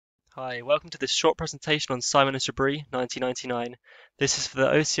Hi, welcome to this short presentation on Simon and Chabris, 1999. This is for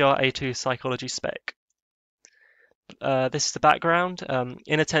the OCR A2 Psychology spec. This is the background.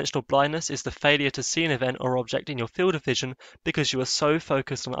 Inattentional blindness is the failure to see an event or object in your field of vision because you are so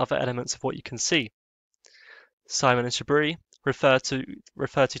focused on other elements of what you can see. Simon and Chabris refer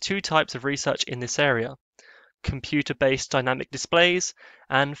to two types of research in this area: computer-based dynamic displays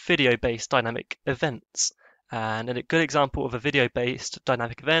and video-based dynamic events. And a good example of a video-based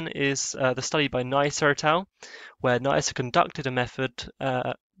dynamic event is the study by Neisser et al., where Neisser conducted a method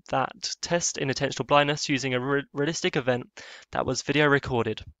that tests inattentional blindness using a realistic event that was video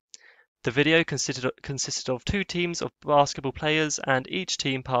recorded. The video consisted of two teams of basketball players, and each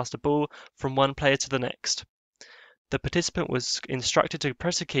team passed a ball from one player to the next. The participant was instructed to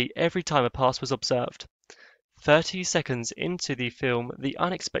press a key every time a pass was observed. 30 seconds into the film, the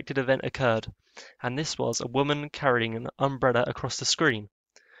unexpected event occurred, and this was a woman carrying an umbrella across the screen.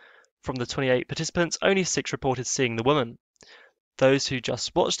 From the 28 participants, only 6 reported seeing the woman. Those who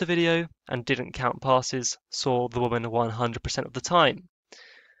just watched the video and didn't count passes saw the woman 100% of the time.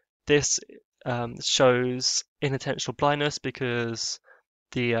 This shows inattentional blindness because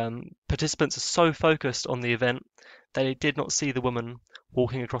the participants are so focused on the event they did not see the woman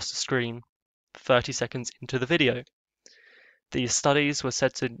walking across the screen 30 seconds into the video. These studies were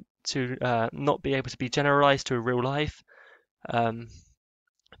said to not be able to be generalized to real life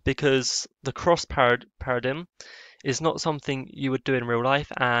because the cross paradigm is not something you would do in real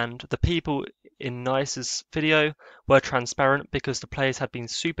life, and the people in Neisser's video were transparent because the players had been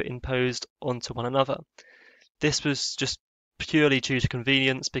superimposed onto one another. This was just purely due to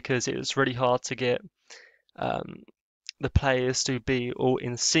convenience because it was really hard to get the players to be all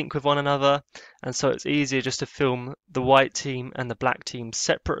in sync with one another, and so it's easier just to film the white team and the black team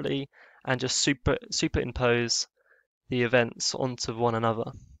separately and just superimpose the events onto one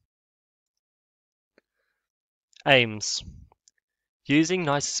another. Aims. Using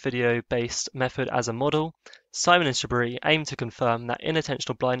Neisser's video-based method as a model, Simon and Chabris aim to confirm that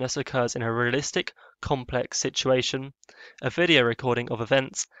inattentional blindness occurs in a realistic, complex situation, a video recording of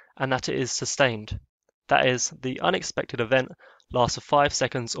events, and that it is sustained. That is, the unexpected event lasts for 5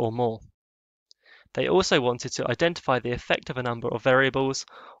 seconds or more. They also wanted to identify the effect of a number of variables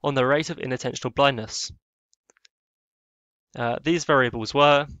on the rate of inattentional blindness. These variables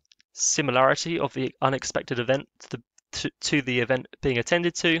were similarity of the unexpected event to the event being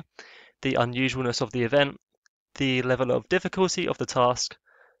attended to, the unusualness of the event, the level of difficulty of the task,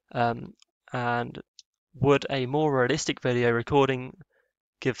 and would a more realistic video recording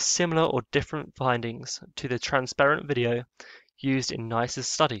give similar or different findings to the transparent video used in Neisser's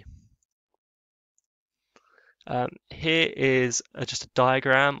study. Here is just a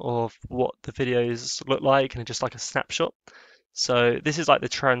diagram of what the videos look like and just like a snapshot. So this is like the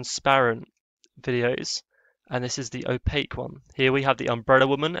transparent videos, and this is the opaque one. Here we have the umbrella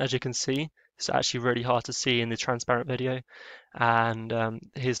woman, as you can see. It's actually really hard to see in the transparent video. And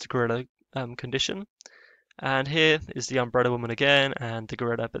here's the gorilla condition. And here is the umbrella woman again and the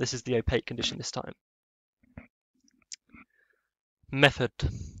gorilla, but this is the opaque condition this time. Method.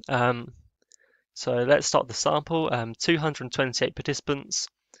 So let's start the sample. 228 participants,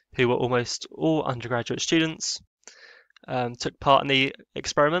 who were almost all undergraduate students, took part in the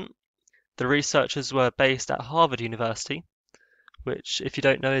experiment. The researchers were based at Harvard University, which, if you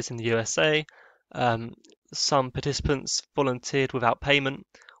don't know, is in the USA. Some participants volunteered without payment,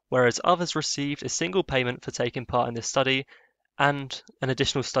 whereas others received a single payment for taking part in this study and an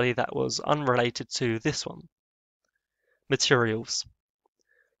additional study that was unrelated to this one. Materials.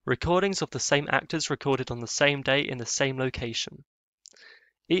 Recordings of the same actors recorded on the same day in the same location,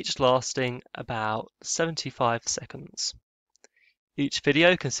 each lasting about 75 seconds. Each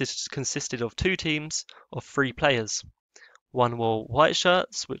video consisted of 2 teams of 3 players. One wore white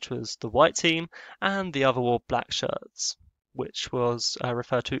shirts, which was the white team, and the other wore black shirts, which was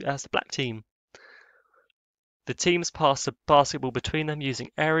referred to as the black team. The teams passed the basketball between them using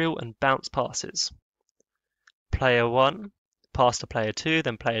aerial and bounce passes. Player 1 passed to player 2,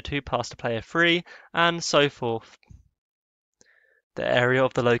 then player 2 passed to player 3, and so forth. The area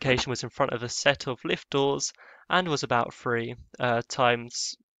of the location was in front of a set of lift doors and was about 3 by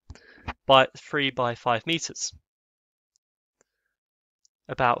 5 meters.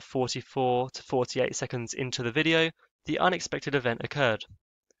 About 44 to 48 seconds into the video, the unexpected event occurred,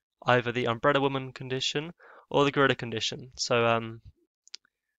 either the umbrella woman condition or the gorilla condition. So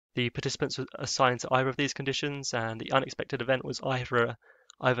the participants were assigned to either of these conditions, and the unexpected event was either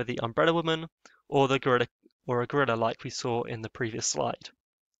the umbrella woman or the gorilla, or a gorilla like we saw in the previous slide.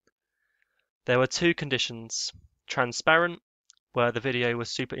 There were 2 conditions: transparent where the video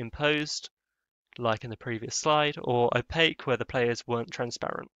was superimposed, like in the previous slide, or opaque, where the players weren't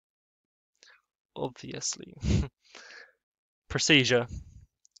transparent. Obviously. Procedure.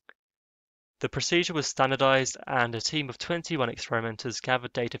 The procedure was standardized, and a team of 21 experimenters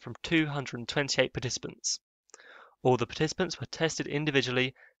gathered data from 228 participants. All the participants were tested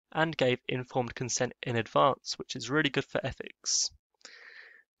individually and gave informed consent in advance, which is really good for ethics.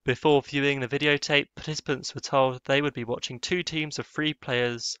 Before viewing the videotape, participants were told they would be watching two teams of 3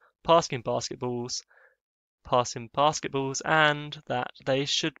 players passing basketballs, and that they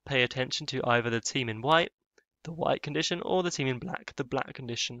should pay attention to either the team in white, the white condition, or the team in black, the black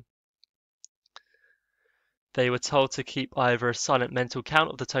condition. They were told to keep either a silent mental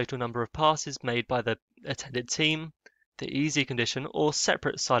count of the total number of passes made by the attended team, the easy condition, or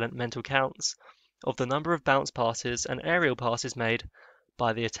separate silent mental counts of the number of bounce passes and aerial passes made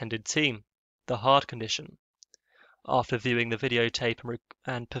by the attended team, the hard condition. After viewing the videotape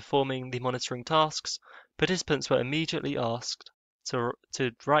and performing the monitoring tasks, participants were immediately asked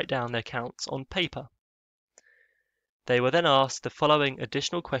to write down their counts on paper. They were then asked the following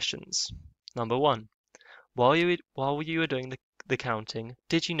additional questions. Number 1. While you were doing the counting,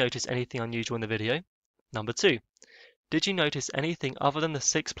 did you notice anything unusual in the video? Number 2. Did you notice anything other than the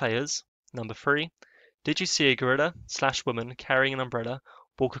 6 players? Number 3. Did you see a gorilla/woman carrying an umbrella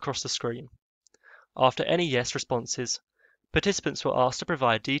walk across the screen? After any yes responses, participants were asked to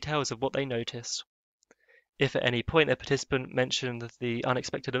provide details of what they noticed. If at any point a participant mentioned the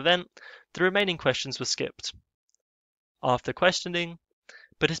unexpected event, the remaining questions were skipped. After questioning,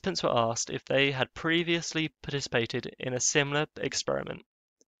 participants were asked if they had previously participated in a similar experiment,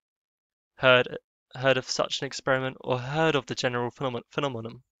 heard of such an experiment, or heard of the general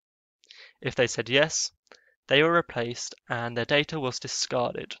phenomenon. If they said yes, they were replaced and their data was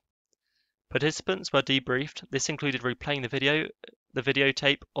discarded. Participants were debriefed. This included replaying the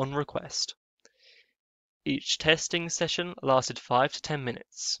videotape on request. Each testing session lasted 5 to 10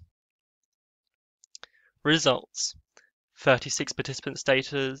 minutes. Results. 36 participants'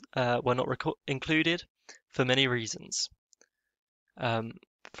 data were not included for many reasons.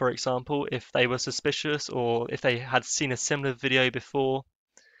 For example, if they were suspicious or if they had seen a similar video before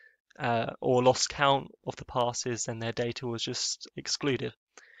or lost count of the passes, then their data was just excluded.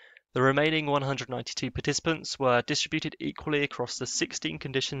 The remaining 192 participants were distributed equally across the 16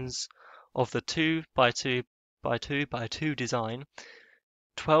 conditions of the 2x2x2x2 design,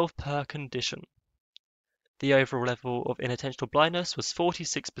 12 per condition. The overall level of inattentional blindness was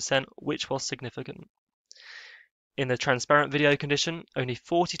 46%, which was significant. In the transparent video condition, only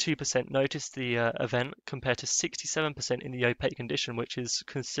 42% noticed the event compared to 67% in the opaque condition, which is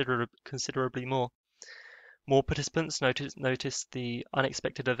considerably more. More participants noticed the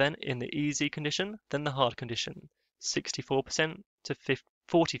unexpected event in the easy condition than the hard condition, 64% to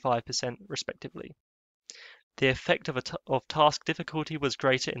 45% respectively. The effect of task difficulty was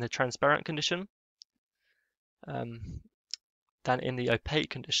greater in the transparent condition than in the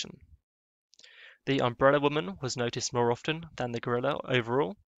opaque condition. The umbrella woman was noticed more often than the gorilla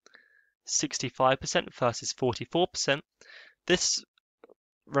overall, 65% versus 44%. This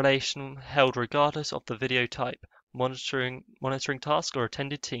relation held regardless of the video type, monitoring task, or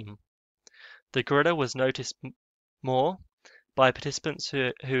attended team. The gorilla was noticed more by participants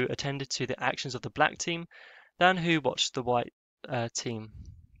who attended to the actions of the black team than who watched the white team.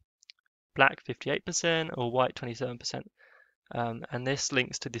 Black 58% or white 27%. And this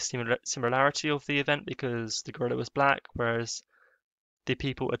links to the similarity of the event because the gorilla was black, whereas the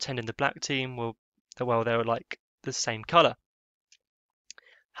people attending the black team they were like the same color.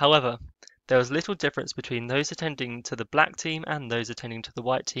 However, there was little difference between those attending to the black team and those attending to the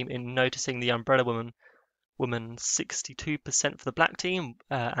white team in noticing the umbrella woman 62% for the black team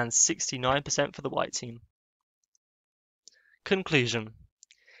and 69% for the white team. Conclusion.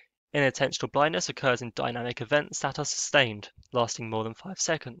 Inattentional blindness occurs in dynamic events that are sustained, lasting more than 5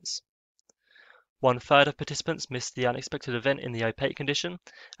 seconds. 1/3 of participants missed the unexpected event in the opaque condition,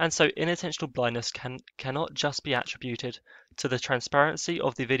 and so inattentional blindness cannot just be attributed to the transparency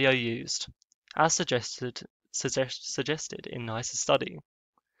of the video used, as suggested in Nice's study.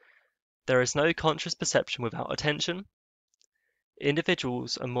 There is no conscious perception without attention.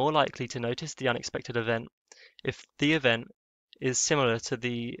 Individuals are more likely to notice the unexpected event if the event is similar to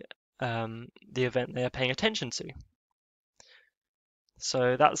the event they are paying attention to.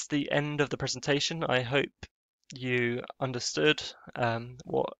 So that's the end of the presentation. I hope you understood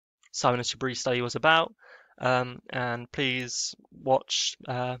what Simon and Chabris study was about, and please watch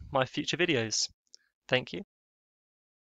my future videos. Thank you.